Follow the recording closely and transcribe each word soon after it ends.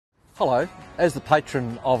Hello, as the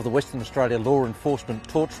patron of the Western Australia Law Enforcement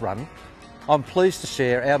Torch Run, I'm pleased to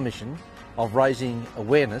share our mission of raising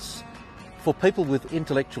awareness for people with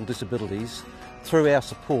intellectual disabilities through our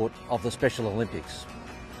support of the Special Olympics.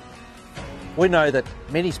 We know that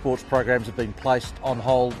many sports programs have been placed on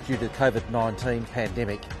hold due to the COVID-19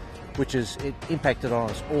 pandemic, which has impacted on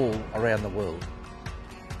us all around the world.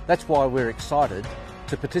 That's why we're excited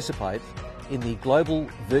to participate in the Global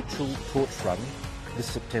Virtual Torch Run this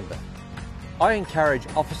September. I encourage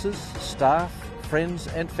officers, staff, friends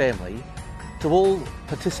and family to all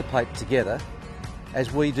participate together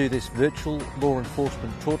as we do this virtual law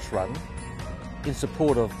enforcement torch run in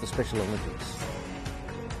support of the Special Olympics.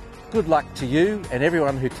 Good luck to you and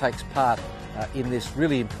everyone who takes part in this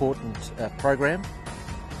really important program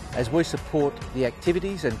as we support the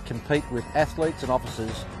activities and compete with athletes and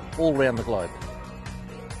officers all around the globe.